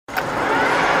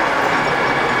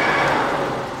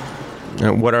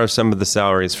What are some of the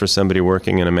salaries for somebody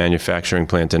working in a manufacturing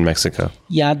plant in Mexico?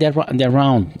 Yeah, they're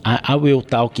around. I will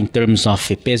talk in terms of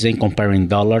peso and comparing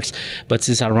dollars, but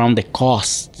it's around the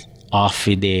cost of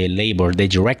the labor, the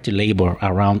direct labor,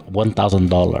 around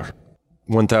 $1,000.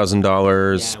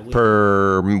 $1,000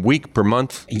 per week, per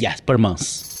month? Yes, per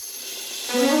month.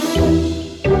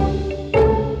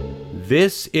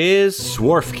 This is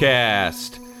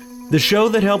Swarfcast, the show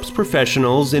that helps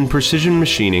professionals in precision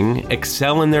machining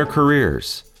excel in their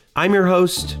careers. I'm your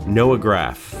host, Noah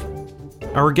Graff.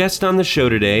 Our guest on the show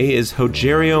today is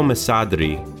Rogerio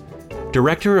Mesadri,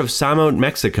 director of Samot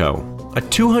Mexico, a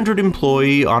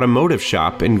 200-employee automotive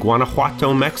shop in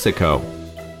Guanajuato, Mexico.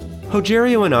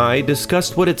 Rogerio and I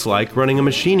discussed what it's like running a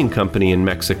machining company in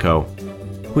Mexico.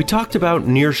 We talked about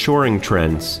nearshoring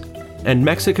trends and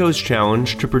Mexico's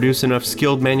challenge to produce enough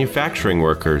skilled manufacturing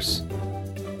workers.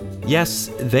 Yes,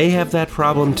 they have that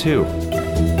problem too.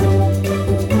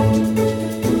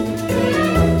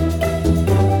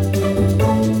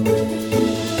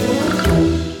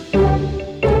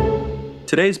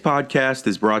 Today's podcast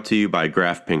is brought to you by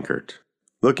Graf Pinkert.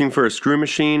 Looking for a screw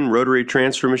machine, rotary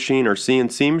transfer machine, or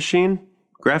CNC machine?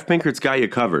 Graf Pinkert's got you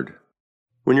covered.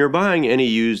 When you're buying any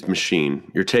used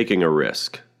machine, you're taking a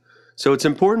risk. So it's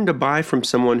important to buy from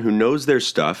someone who knows their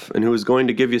stuff and who is going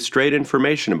to give you straight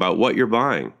information about what you're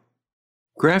buying.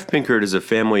 Graf Pinkert is a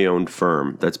family-owned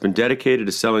firm that's been dedicated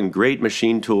to selling great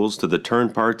machine tools to the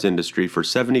turn parts industry for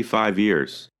 75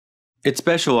 years. It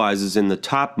specializes in the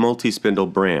top multi-spindle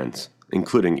brands,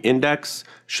 including Index,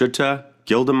 Schutte,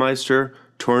 Gildemeister,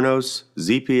 Tornos,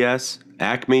 ZPS,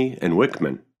 Acme, and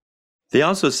Wickman. They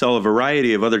also sell a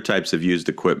variety of other types of used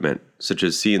equipment, such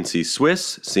as CNC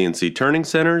Swiss, CNC turning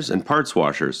centers, and parts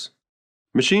washers.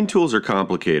 Machine tools are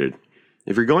complicated.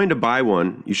 If you're going to buy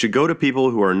one, you should go to people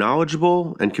who are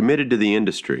knowledgeable and committed to the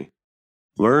industry.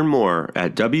 Learn more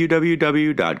at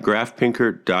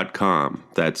www.grafpinkert.com.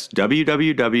 That's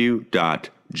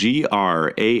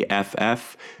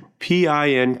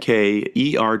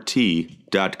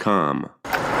www.grafpinkert.com.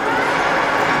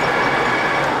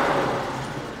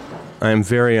 I am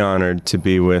very honored to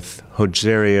be with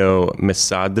Rogerio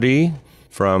Mesadri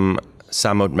from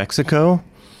Samot, Mexico.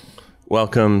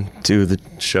 Welcome to the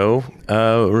show,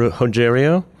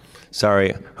 Rogerio.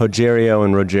 Sorry, Rogerio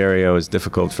and Rogerio is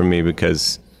difficult for me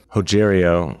because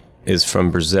Rogerio is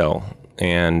from Brazil.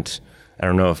 And I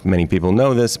don't know if many people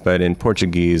know this, but in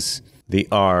Portuguese, the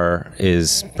R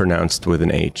is pronounced with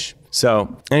an H.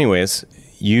 So anyways,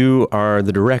 you are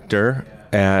the director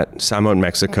at Samot,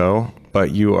 Mexico,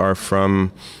 but you are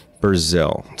from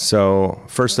Brazil. So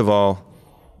first of all,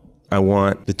 I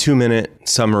want the 2-minute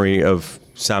summary of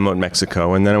Samot,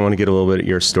 Mexico, and then I want to get a little bit of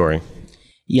your story.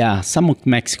 Yeah, Samot,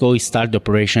 Mexico started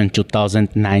operation in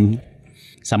 2009.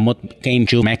 Samot came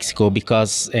to Mexico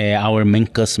because our main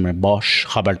customer, Bosch,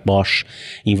 Robert Bosch,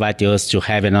 invited us to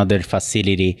have another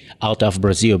facility out of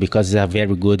Brazil because they are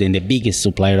very good and the biggest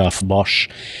supplier of Bosch.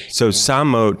 So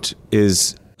Samot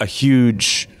is a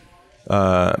huge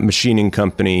machining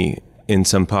company in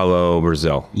São Paulo,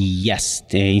 Brazil. Yes,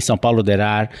 in São Paulo there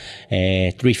are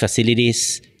 3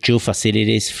 facilities. 2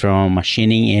 facilities from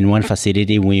machining and 1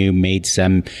 facility we made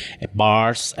some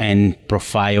bars and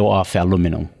profile of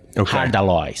aluminum, hard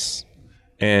alloys.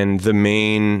 And the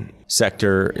main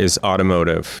sector is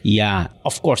automotive. Yeah,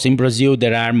 of course, in Brazil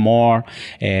there are more,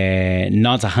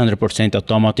 not 100%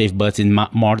 automotive, but in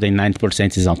more than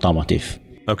 90% is automotive.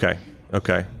 Okay.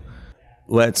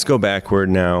 Let's go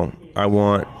backward now. I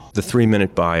want the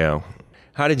 3-minute bio.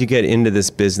 How did you get into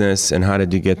this business and how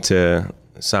did you get to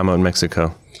Samot,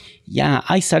 Mexico? Yeah,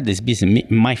 I started this business.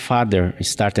 My father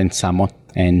started in Samot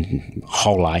and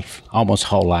almost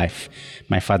whole life.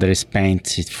 My father spent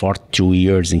 42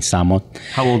 years in Samot.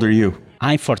 How old are you?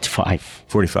 I'm 45.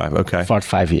 45, okay.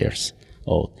 45 years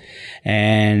old.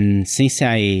 And since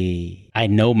I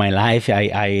know my life,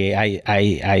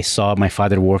 I saw my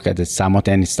father work at the Samot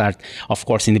and start, of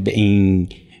course, in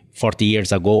 40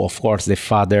 years ago, of course, the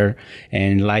father,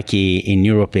 and like in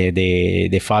Europe,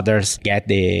 the fathers get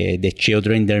the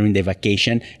children during the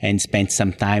vacation and spend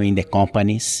some time in the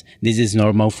companies. This is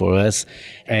normal for us.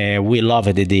 We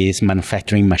loved this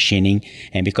manufacturing machining,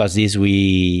 and because this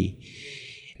me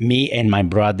and my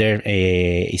brother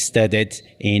studied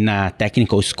in a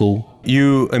technical school.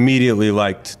 You immediately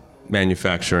liked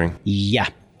manufacturing? Yeah,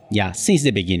 since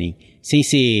the beginning.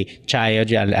 Since a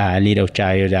little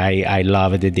child, I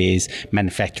loved this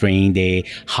manufacturing,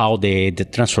 how the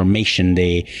transformation,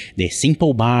 the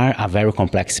simple bar are very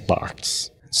complex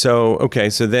parts. So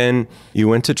then you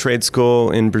went to trade school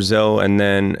in Brazil, and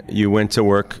then you went to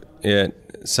work at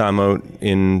Samot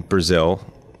in Brazil,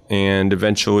 and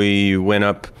eventually you went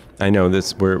up I know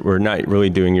this. We're not really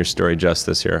doing your story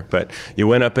justice here, but you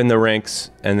went up in the ranks,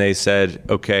 and they said,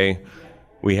 "Okay,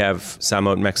 we have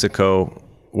Samot Mexico."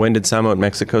 When did Samot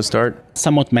Mexico start?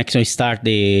 Samot Mexico started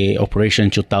the operation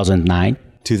in 2009.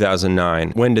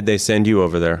 2009. When did they send you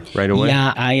over there? Right away?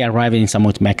 Yeah, I arrived in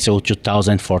Samot Mexico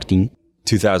 2014.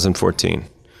 2014.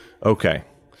 Okay.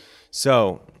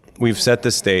 So we've set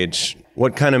the stage.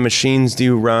 What kind of machines do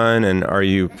you run, and are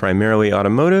you primarily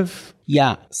automotive?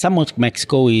 Yeah, Samot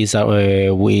Mexico is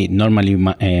we normally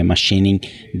machining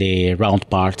the round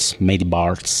parts, made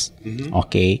parts. Mm-hmm.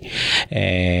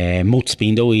 Okay,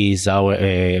 multi-spindle is our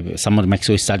Samot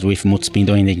Mexico starts with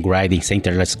multi-spindle in the grinding,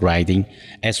 centerless grinding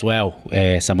as well.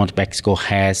 Samot Mexico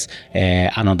has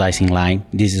anodizing line.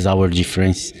 This is our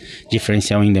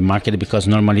differential in the market, because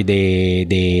normally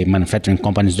the manufacturing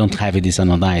companies don't have this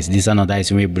anodize. This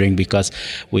anodize we bring because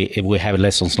we have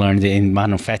lessons learned in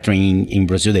manufacturing in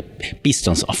Brazil. The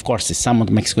pistons, of course, Samot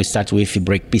Mexico starts with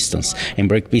brake pistons. And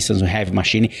brake pistons we have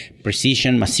machining,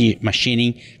 precision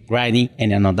machining, grinding,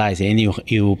 and anodizing, and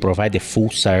you provide the full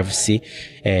service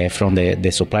from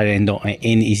the supplier, and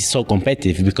it's so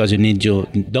competitive because you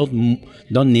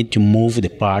don't need to move the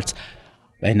parts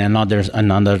and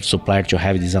another supplier to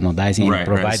have this anodizing, and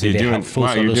provide So the full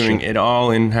solution. You're doing it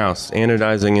all in-house,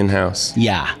 anodizing in-house.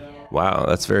 Yeah. Wow,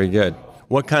 that's very good.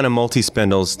 What kind of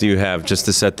multi-spindles do you have, just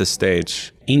to set the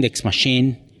stage? Index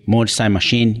machine, Morrisei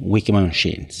machine, Wickman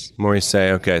machines.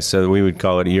 Morrisei, okay, so we would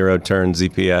call it Euroturn,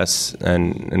 ZPS,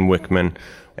 and Wickman.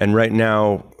 And right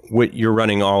now, you're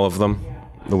running all of them?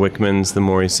 The Wickmans, the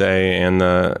Morrisei, and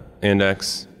the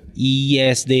Index?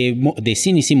 Yes, the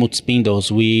CNC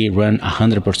multi-spindles, we run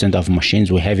 100% of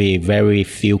machines. We have a very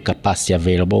few capacity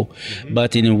available. Mm-hmm.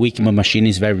 But in a Wickman machine,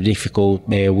 it's very difficult.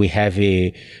 We have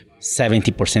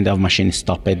 70% of machines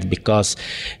stopped because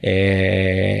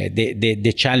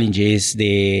the challenge is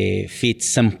they fit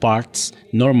some parts.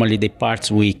 Normally the parts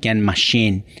we can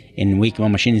machine in Wickman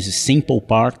machine is simple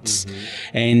parts,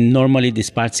 and normally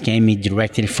these parts came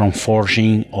directly from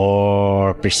forging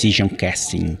or precision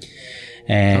casting.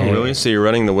 Oh, really? So you're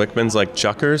running the Wickmans like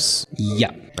chuckers?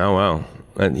 Yeah. Oh, wow.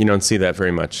 You don't see that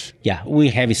very much. Yeah, we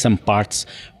have some parts,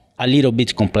 a little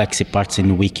bit complex parts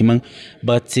in Wickman,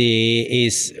 but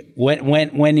is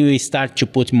when you start to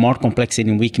put more complexity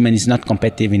in Wickman, it's not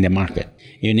competitive in the market.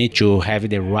 You need to have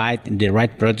the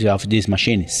right product of this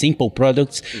machine. Simple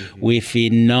products with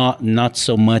not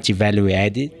so much value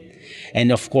added,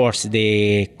 and of course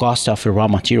the cost of raw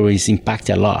material is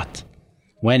impacted a lot.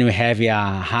 When we have a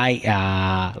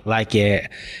high like a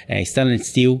stainless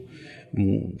steel,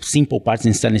 simple parts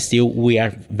in stainless steel, we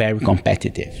are very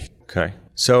competitive. Okay.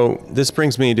 So this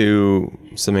brings me to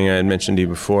something I had mentioned to you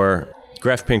before.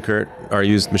 Graf Pinkert, our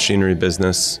used machinery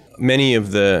business. Many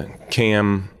of the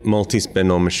CAM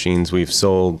multi-spindle machines we've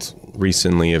sold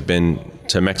recently have been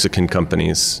to Mexican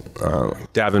companies,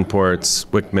 Davenport's,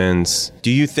 Wickman's.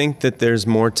 Do you think that there's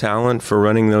more talent for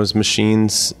running those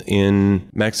machines in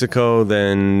Mexico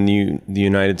than the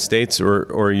United States,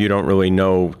 or you don't really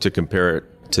know to compare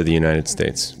it to the United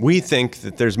States? We think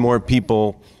that there's more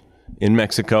people in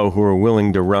Mexico who are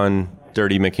willing to run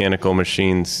dirty mechanical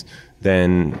machines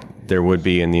than there would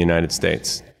be in the United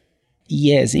States.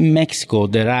 Yes, in Mexico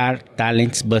there are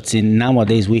talents, but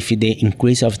nowadays with the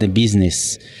increase of the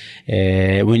business,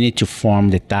 we need to form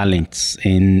the talents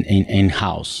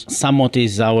in-house. Somewhat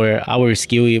is our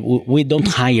skill. We don't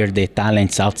hire the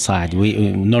talents outside.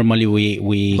 Normally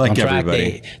we like contract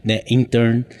the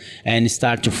intern and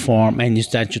start to form and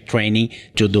start to training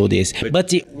to do this. But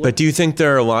do you think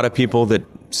there are a lot of people that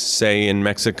say in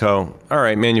Mexico, all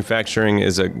right, manufacturing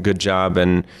is a good job,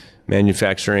 and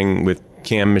manufacturing with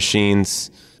CAM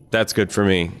machines, that's good for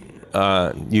me?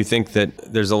 You think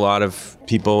that there's a lot of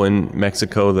people in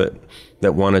Mexico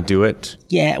that want to do it?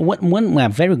 Yeah,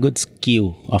 one very good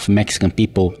skill of Mexican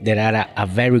people, there are a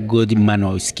very good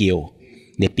manual skill.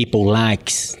 The people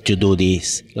likes to do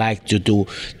this, like to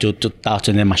touch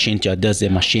on the machine, to adjust the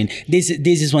machine. This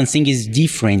is one thing is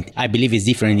different. I believe it's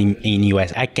different in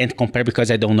US. I can't compare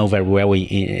because I don't know very well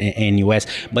in US.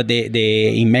 But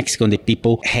in Mexico, the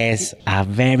people has a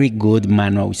very good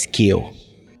manual skill.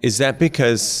 Is that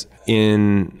because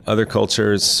in other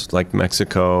cultures like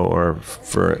Mexico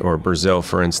or Brazil,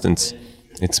 for instance,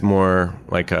 it's more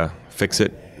like a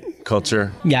fix-it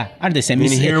culture? Yeah, are the same. I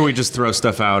mean, here we just throw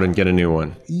stuff out and get a new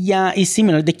one. Yeah, it's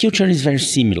similar. The culture is very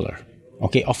similar.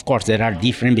 Okay, of course there are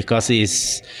different because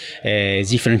it's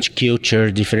different culture,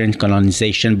 different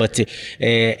colonization. But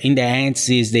in the end,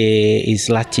 is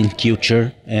Latin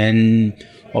culture, and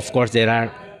of course there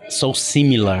are so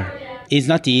similar it's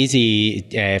not easy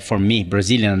for me,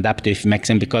 Brazilian, adapt with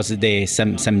Mexican because there's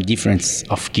some difference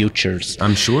of cultures.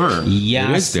 I'm sure. Yes,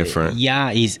 it is different.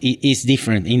 Yeah, it's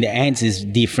different. In the end, it's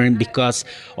different because,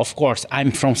 of course,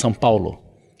 I'm from São Paulo.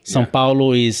 São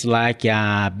Paulo is like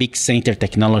a big center,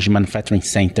 technology manufacturing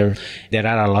center. There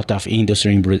are a lot of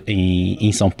industry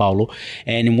in São Paulo.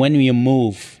 And when we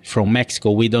move from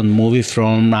Mexico, we don't move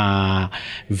from a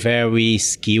very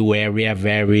skilled area,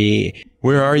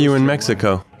 Where are you in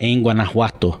Mexico? In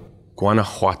Guanajuato.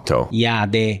 Guanajuato. Yeah,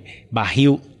 the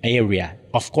Bajío area.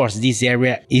 Of course, this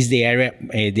area is the area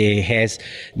that has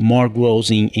more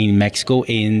growth in Mexico,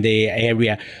 in the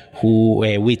area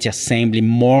which assembly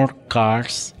more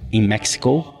cars in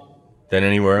Mexico than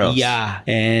anywhere else. Yeah,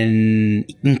 and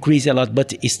increase a lot,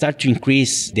 but it start to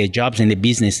increase the jobs and the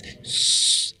business,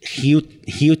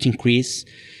 huge increase,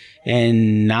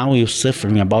 and now you're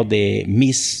suffering about the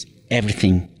miss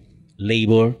everything,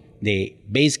 labor, the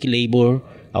basic labor,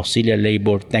 auxiliary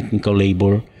labor, technical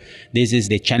labor. This is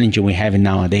the challenge we have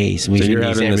nowadays. So you're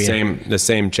having the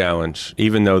same challenge,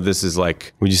 even though this is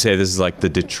like, would you say this is like the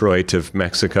Detroit of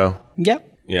Mexico? Yeah.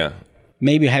 Yeah.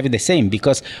 Maybe have the same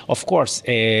because, of course,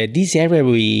 this area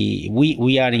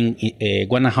we are in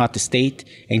Guanajuato State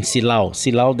and Silao.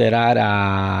 Silao, there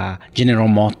are General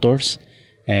Motors,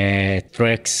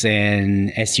 trucks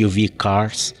and SUV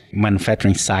cars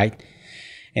manufacturing site,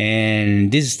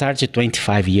 and this started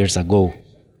 25 years ago.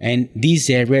 And this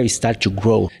area start to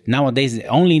grow. Nowadays,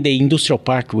 only in the industrial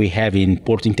park we have in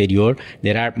Porto Interior,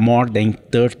 there are more than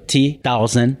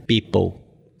 30,000 people,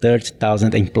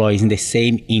 30,000 employees in the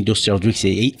same industrial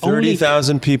district.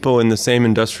 30,000 people in the same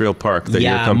industrial park that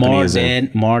your company is in?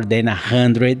 More than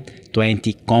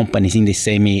 120 companies in the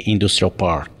same industrial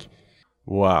park.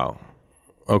 Wow.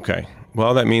 Okay.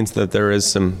 Well, that means that there is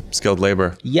some skilled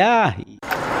labor. Yeah.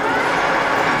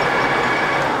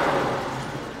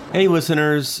 Hey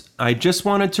listeners, I just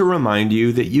wanted to remind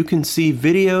you that you can see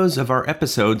videos of our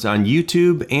episodes on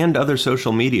YouTube and other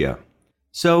social media.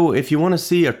 So if you want to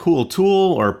see a cool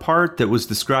tool or part that was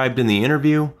described in the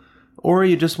interview, or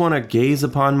you just want to gaze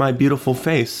upon my beautiful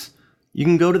face, you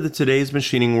can go to the Today's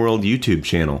Machining World YouTube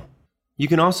channel. You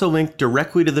can also link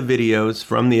directly to the videos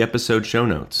from the episode show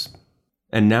notes.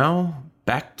 And now,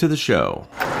 back to the show.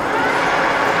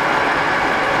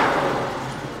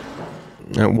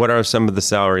 What are some of the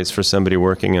salaries for somebody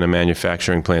working in a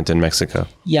manufacturing plant in Mexico?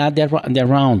 Yeah, they're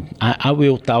around. I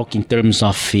will talk in terms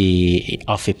of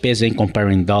a peso and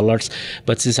comparing dollars,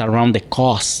 but it's around the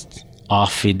cost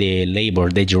of the labor,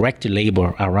 the direct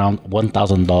labor, around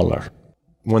 $1,000.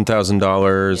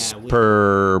 $1,000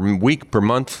 per week, per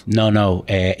month? No.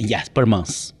 Yes, per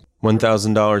month.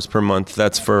 $1,000 per month.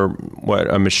 That's for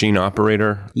what, a machine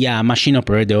operator? Yeah, machine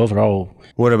operator overall.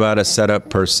 What about a setup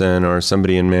person or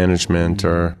somebody in management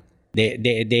or?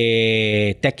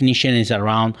 The technician is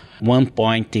around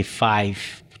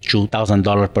 $1.5 to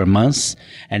 $2,000 per month,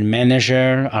 and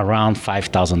manager around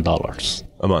 $5,000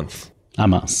 a month. A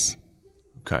month.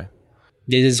 Okay.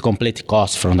 This is complete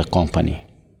cost from the company.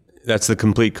 That's the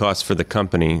complete cost for the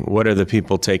company. What are the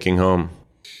people taking home?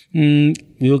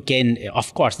 You can,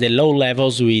 of course, the low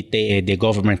levels the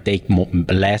government take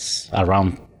less,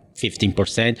 around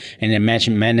 15%, and the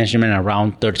management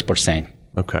around 30%.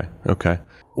 Okay.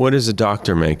 What does a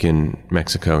doctor make in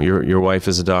Mexico? Your wife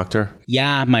is a doctor?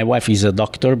 Yeah, my wife is a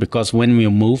doctor because when we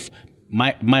move,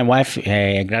 my wife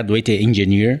graduated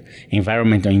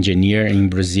environmental engineer in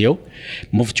Brazil,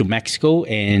 moved to Mexico,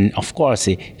 and of course,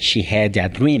 she had a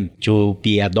dream to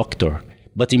be a doctor.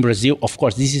 But in Brazil, of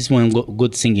course, this is one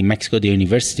good thing in Mexico. The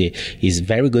university is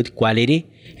very good quality,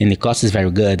 and the cost is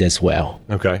very good as well.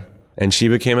 Okay. And she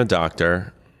became a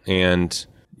doctor, and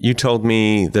you told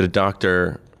me that a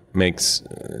doctor makes,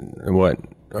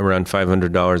 around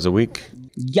 $500 a week?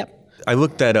 Yep. I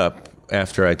looked that up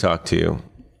after I talked to you,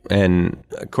 and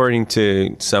according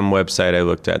to some website I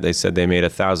looked at, they said they made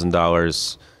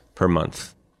 $1,000 per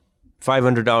month.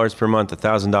 $500 per month,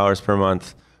 $1,000 per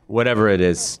month, whatever it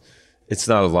is. It's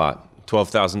not a lot.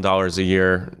 $12,000 a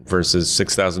year versus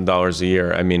 $6,000 a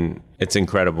year. I mean, it's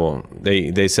incredible.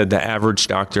 They said the average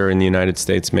doctor in the United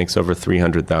States makes over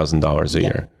 $300,000 a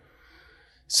year.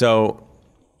 So,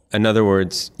 in other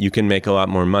words, you can make a lot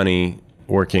more money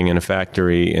working in a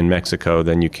factory in Mexico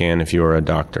than you can if you were a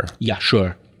doctor. Yeah,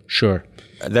 sure.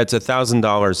 That's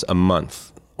 $1,000 a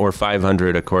month, or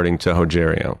 $500 according to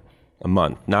Rogerio, a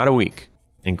month, not a week.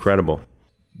 Incredible.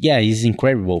 Yeah, it's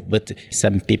incredible. But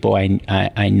some people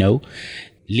I know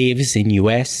lives in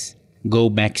US, go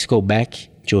Mexico back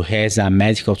to has a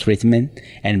medical treatment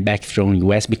and back from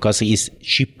US because it's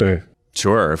cheaper.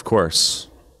 Sure, of course.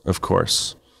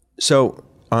 So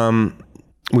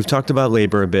we've talked about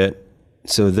labor a bit.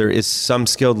 So there is some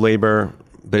skilled labor,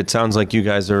 but it sounds like you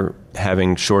guys are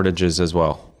having shortages as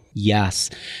well. Yes,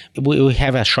 we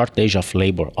have a shortage of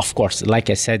labor. Of course, like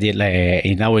I said,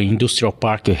 in our industrial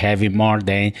park, we have more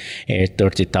than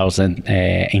 30,000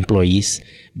 employees,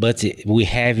 but we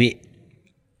have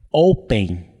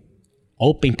open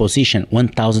position,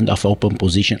 1,000 of open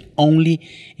position only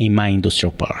in my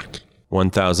industrial park.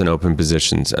 1,000 open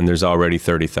positions, and there's already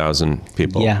 30,000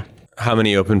 people. Yeah. How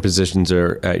many open positions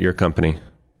are at your company?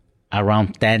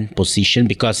 Around 10 position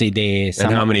because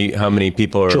And how many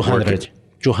people are 200. working?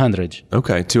 200.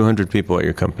 Okay, 200 people at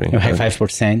your company. You have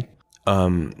 5%.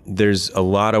 There's a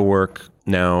lot of work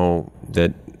now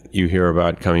that you hear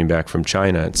about coming back from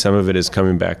China. Some of it is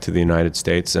coming back to the United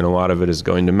States, and a lot of it is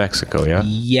going to Mexico, yeah?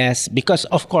 Yes, because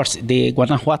of course the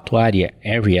Guanajuato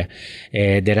area,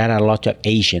 there are a lot of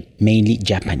Asian, mainly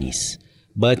Japanese.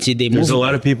 But There's a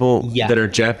lot of people that are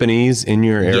Japanese in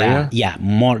your area? Yeah,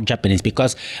 more Japanese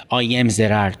because OEMs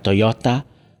there are Toyota,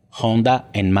 Honda,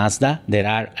 and Mazda. There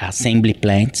are assembly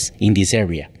plants in this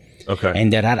area. Okay.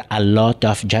 And there are a lot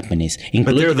of Japanese.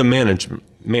 But they're the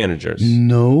managers.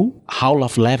 No, all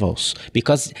of levels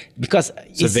because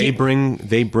So they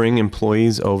bring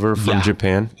employees over from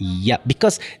Japan? Yeah,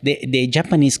 because the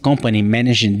Japanese company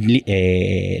manage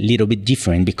a little bit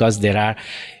different because there are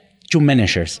two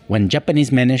managers. One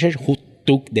Japanese manager who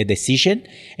took the decision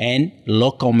and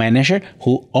local manager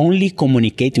who only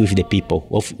communicate with the people,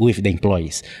 with the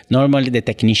employees. Normally the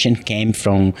technician came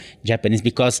from Japanese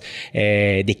because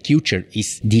the culture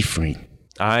is different.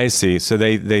 I see. So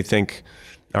they think,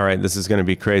 all right, this is going to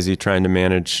be crazy trying to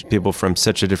manage people from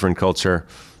such a different culture.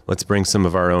 Let's bring some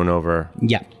of our own over.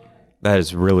 Yeah. That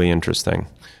is really interesting.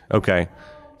 Okay.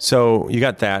 So you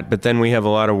got that, but then we have a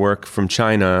lot of work from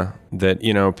China that,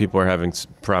 people are having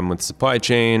problem with supply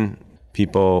chain.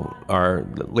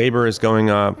 Labor is going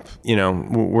up.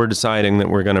 We're deciding that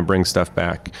we're going to bring stuff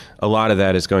back. A lot of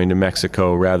that is going to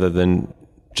Mexico rather than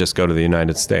just go to the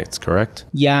United States, correct?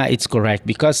 Yeah, it's correct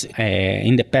because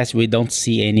in the past we don't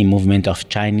see any movement of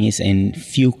Chinese and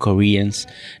few Koreans.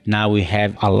 Now we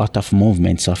have a lot of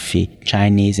movements of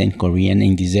Chinese and Korean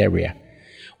in this area.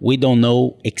 We don't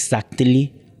know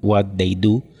exactly what they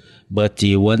do, but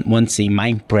one thing, my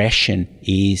impression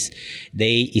is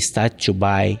they start to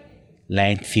buy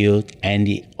Landfill and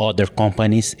the other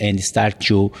companies and start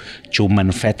to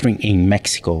manufacturing in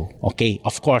Mexico. Okay,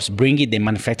 of course, bringing the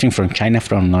manufacturing from China,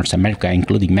 from North America,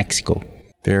 including Mexico.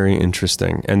 Very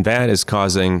interesting. And that is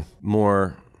causing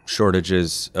more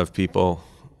shortages of people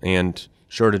and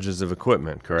shortages of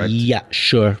equipment, correct? Yeah,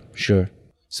 sure.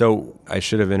 So I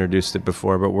should have introduced it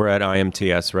before, but we're at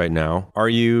IMTS right now. Are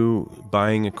you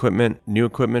buying new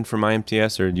equipment from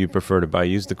IMTS, or do you prefer to buy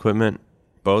used equipment?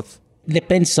 Both?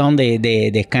 Depends on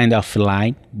the kind of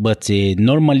line, but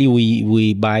normally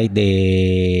we buy the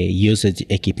used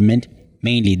equipment,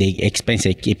 mainly the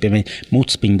expensive equipment,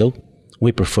 multi-spindle,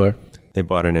 we prefer. They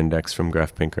bought an index from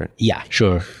Graf Pinkert. Yeah,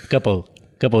 sure. Couple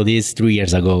of these 3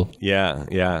 years ago. Yeah.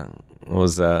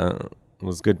 It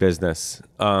was good business.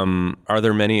 Are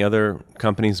there many other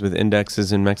companies with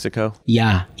indexes in Mexico?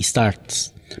 Yeah, it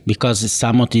starts because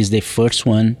Samot is the first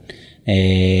one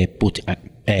put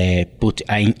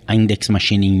an index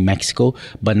machine in Mexico,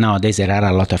 but nowadays there are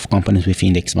a lot of companies with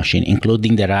index machine,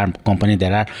 including there are companies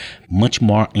that are much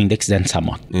more index than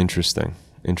Samot. Interesting.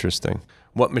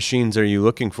 What machines are you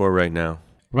looking for right now?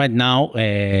 Right now,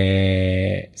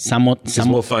 Samot.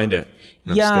 We'll find it.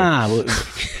 No,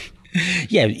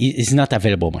 yeah, it's not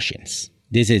available machines.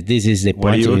 This is the point.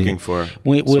 What are you looking for?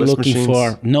 We're looking machines?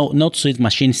 For not Swiss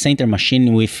machine, center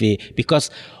machine with because.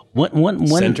 One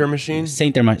center machine?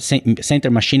 Center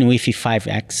machine with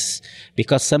 5X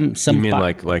because some you mean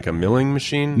like a milling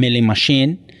machine? Milling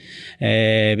machine,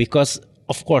 because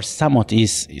of course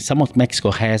Samot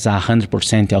Mexico has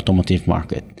 100% automotive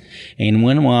market, and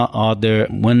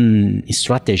one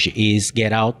strategy is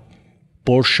get out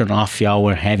portion of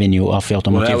our revenue of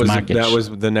automotive market. That was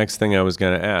the next thing I was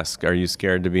going to ask. Are you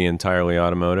scared to be entirely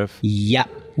automotive? Yeah,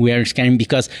 we are scared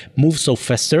because move so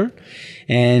faster,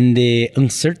 and the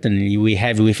uncertainty we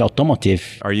have with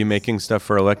automotive. Are you making stuff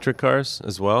for electric cars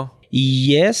as well?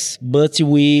 Yes, but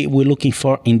we're looking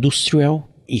for industrial.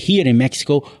 Here in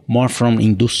Mexico, more from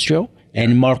industrial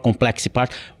and more complex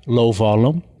part, low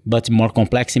volume, but more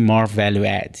complex and more value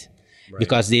add. Right.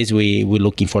 Because we're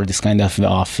looking for this kind of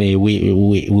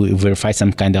we verify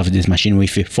some kind of this machine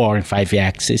with 4 and 5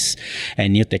 axis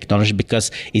and new technology because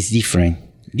it's different.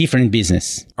 different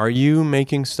business. Are you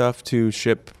making stuff to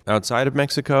ship outside of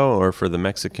Mexico or for the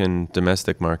Mexican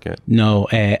domestic market? No,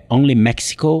 only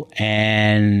Mexico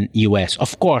and US.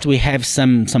 Of course, we have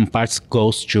some parts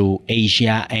goes to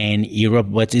Asia and Europe,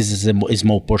 but this is a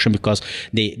small portion because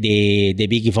the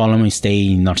big volume stay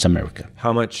in North America.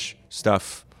 How much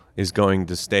stuff is going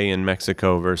to stay in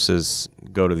Mexico versus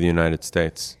go to the United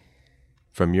States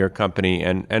from your company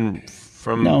and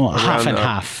from No, around, half and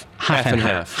half.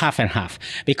 Half and half.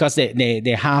 Because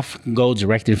the half go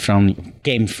directly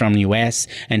came from US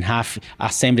and half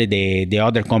assembly, the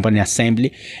other company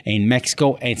assembly in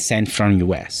Mexico and sent from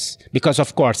US. Because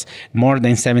of course, more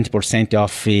than 70%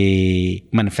 of the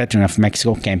manufacturing of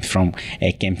Mexico came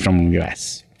from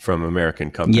US. From American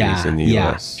companies in the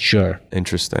US. Yeah, sure.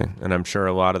 Interesting. And I'm sure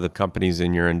a lot of the companies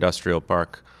in your industrial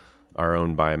park are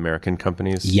owned by American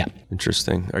companies? Yeah.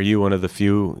 Interesting. Are you one of the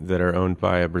few that are owned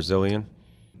by a Brazilian?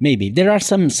 Maybe. There are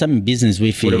some business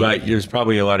with... What about, there's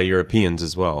probably a lot of Europeans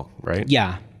as well, right?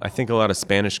 Yeah. I think a lot of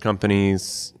Spanish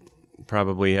companies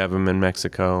probably have them in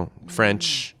Mexico.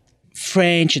 French,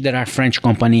 there are French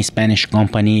company, Spanish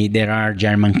company, there are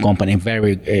German company,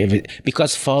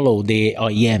 because follow the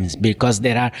OEMs, because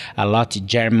there are a lot of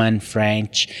German,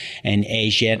 French, and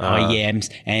Asian OEMs,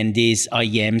 and these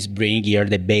OEMs bring here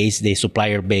the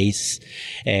supplier base,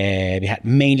 we have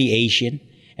mainly Asian,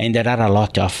 and there are a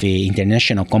lot of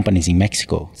international companies in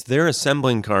Mexico. They're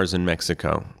assembling cars in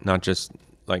Mexico, not just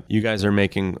like you guys are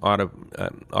making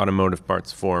automotive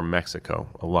parts for Mexico,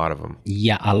 a lot of them.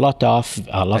 Yeah, a lot.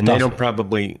 And they don't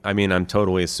probably, I mean, I'm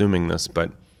totally assuming this,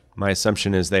 but my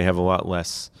assumption is they have a lot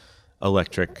less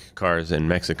electric cars in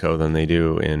Mexico than they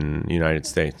do in the United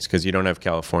States, because you don't have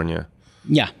California.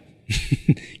 Yeah.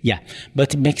 Yeah.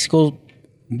 But Mexico,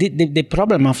 the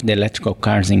problem of the electrical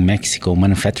cars in Mexico,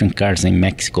 manufacturing cars in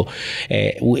Mexico,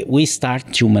 we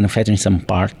start to manufacture some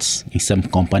parts in some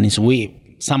companies.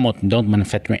 Somewhat don't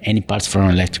manufacture any parts from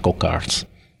electrical cars.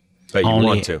 But you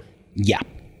want to? Yeah,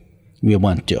 we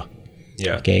want to.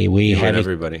 Yeah. Okay, we have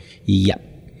everybody. Yeah,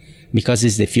 because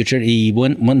it's the future.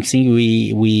 One thing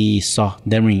we saw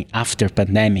after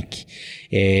pandemic,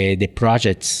 the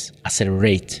projects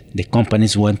accelerate. The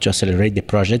companies want to accelerate the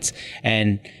projects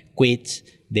and quit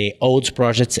the old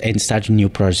projects and start new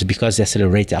projects because they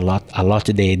accelerate a lot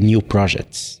the new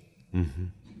projects. Mm-hmm.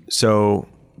 So,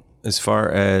 as far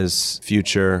as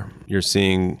future, you're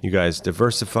seeing you guys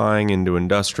diversifying into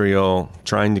industrial,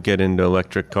 trying to get into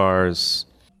electric cars,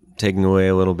 taking away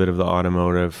a little bit of the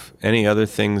automotive. Any other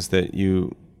things that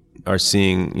you are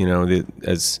seeing,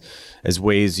 as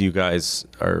ways you guys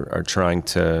are trying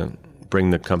to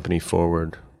bring the company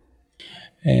forward?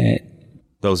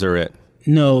 Those are it.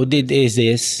 No, is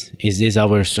this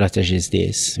our strategy?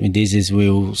 This is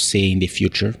we'll see in the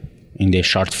future. In the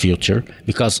short future,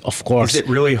 because of course... Is it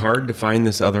really hard to find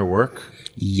this other work?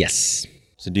 Yes.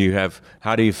 So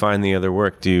how do you find the other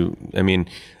work?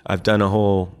 I've done a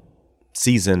whole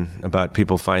season about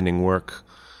people finding work,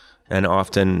 and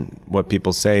often what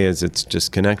people say is it's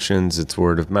just connections, it's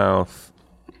word of mouth,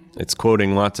 it's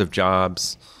quoting lots of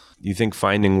jobs. You think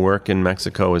finding work in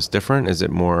Mexico is different? Is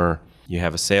it more... You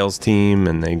have a sales team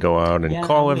and they go out and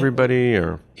call everybody,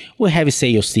 or we have a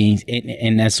sales team,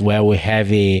 and as well we have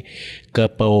a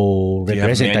couple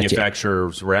representatives. You have a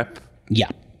manufacturer's rep? Yeah.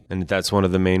 And that's one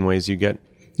of the main ways you get?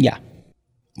 Yeah.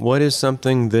 What is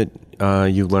something that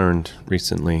you learned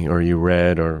recently, or you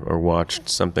read or watched,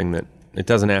 something that it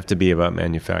doesn't have to be about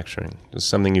manufacturing, just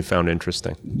something you found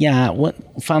interesting? Yeah, what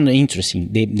found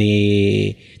interesting,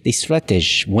 the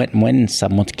strategy when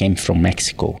someone came from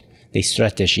Mexico, the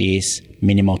strategy is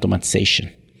minimum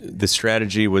automatization. The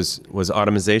strategy was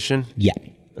automation? Yeah.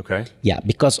 Okay. Yeah,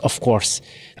 because of course,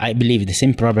 I believe the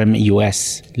same problem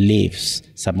US lives,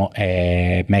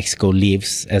 Mexico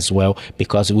lives as well,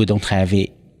 because we don't have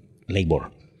a labor.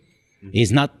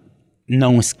 It's not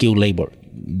non-skilled labor.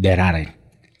 There aren't.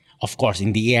 Of course,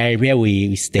 in the area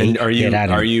we stay. And are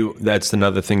you? That's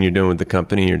another thing you're doing with the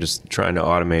company. You're just trying to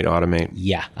automate.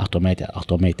 Yeah,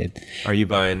 automated. Are you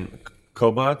buying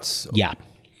cobots? Yeah.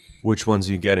 Which ones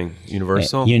are you getting?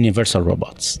 Universal? Universal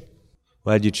robots.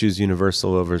 Why'd you choose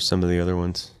Universal over some of the other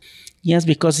ones? Yes,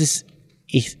 because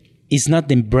it's not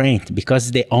the brand,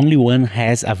 because the only one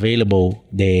has available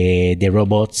the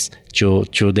robots to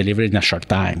deliver in a short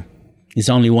time. It's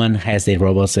only one has the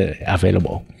robots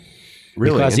available.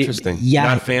 Really? Because interesting.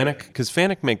 Not Fanuc? Because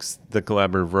Fanuc makes the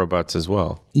collaborative robots as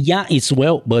well. Yeah, it's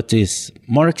well, but it's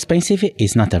more expensive.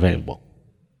 It's not available.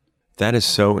 That is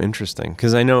so interesting,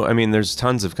 because there's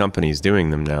tons of companies doing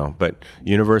them now, but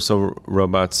Universal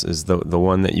Robots is the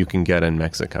one that you can get in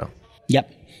Mexico.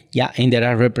 Yep. Yeah, and there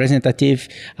are representative.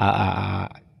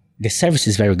 The service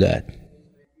is very good.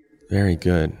 Very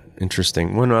good.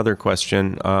 Interesting. One other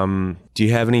question. Do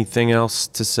you have anything else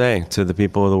to say to the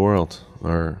people of the world?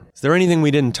 Or is there anything we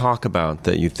didn't talk about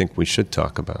that you think we should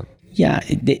talk about? Yeah,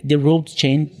 the road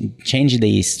change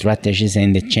the strategies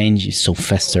and the change is so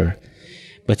faster.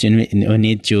 But you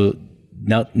need to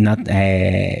not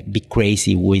be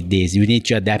crazy with this. You need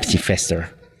to adapt faster.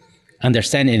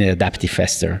 Understand and adapt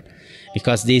faster.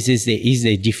 Because this is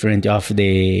the difference of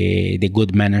the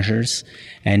good managers,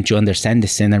 and to understand the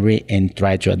scenery and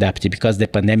try to adapt it, because the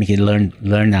pandemic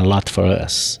learned a lot for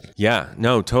us. Yeah,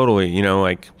 no, totally. You know,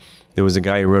 like there was a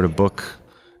guy who wrote a book,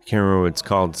 I can't remember what it's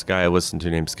called, this guy I listened to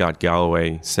named Scott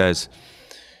Galloway, says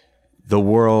the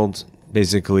world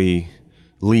basically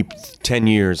leaped 10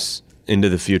 years into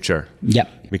the future.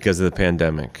 Yep. Because of the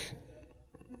pandemic.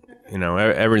 You know,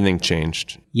 everything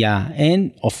changed. Yeah,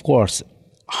 and of course,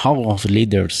 how of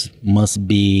leaders must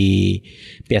pay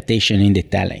attention in the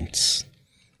talents,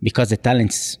 because the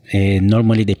talents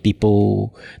normally the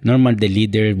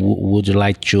leader would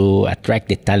like to attract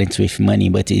the talents with money,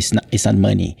 but it's not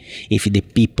money. If the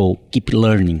people keep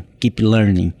learning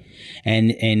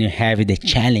and have the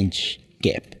challenge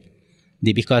gap,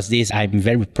 because this I'm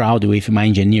very proud with my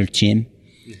engineer team,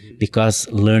 because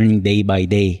learning day by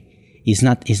day is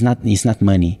not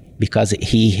money, because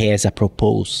he has a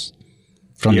purpose.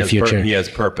 From the future. He has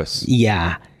purpose.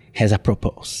 Yeah, has a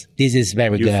purpose. This is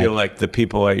very good. You feel like the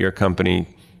people at your company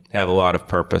have a lot of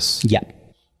purpose. Yeah.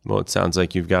 Well, it sounds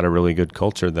like you've got a really good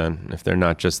culture then, if they're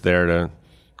not just there to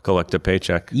collect a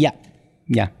paycheck. Yeah.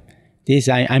 This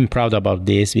I'm proud about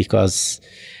this, because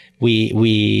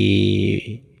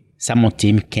we Samo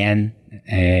team can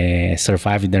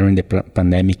survive during the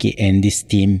pandemic, and this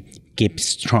team keeps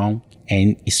strong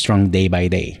day by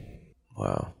day.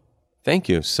 Wow. Thank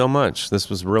you so much. This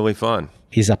was really fun.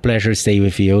 It's a pleasure to stay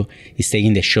with you. Stay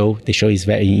in the show. The show is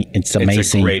it's amazing.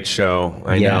 It's a great show.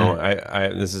 I know.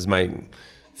 This is my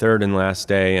third and last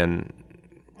day, and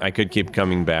I could keep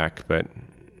coming back, but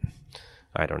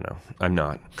I don't know. I'm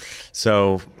not.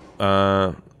 So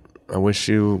I wish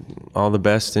you all the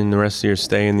best in the rest of your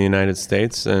stay in the United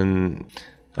States, and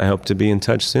I hope to be in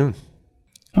touch soon.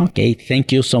 Okay.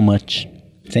 Thank you so much.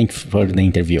 Thanks for the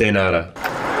interview. De nada.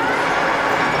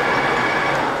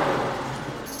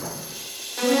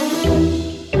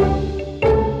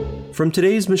 From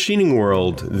today's machining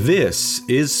world, this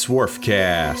is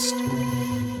Swarfcast.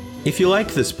 If you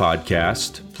like this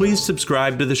podcast, please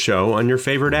subscribe to the show on your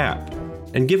favorite app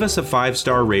and give us a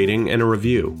 5-star rating and a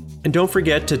review. And don't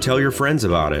forget to tell your friends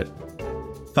about it.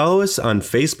 Follow us on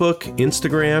Facebook,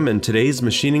 Instagram, and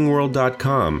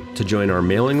todaysmachiningworld.com to join our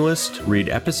mailing list, read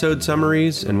episode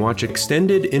summaries, and watch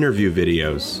extended interview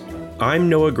videos. I'm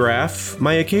Noah Graff.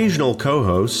 My occasional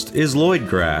co-host is Lloyd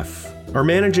Graff. Our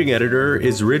managing editor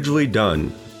is Ridgely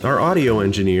Dunn. Our audio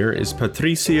engineer is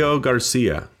Patricio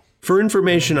Garcia. For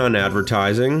information on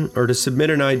advertising or to submit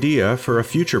an idea for a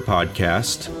future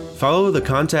podcast, follow the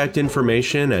contact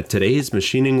information at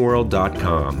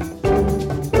todaysmachiningworld.com.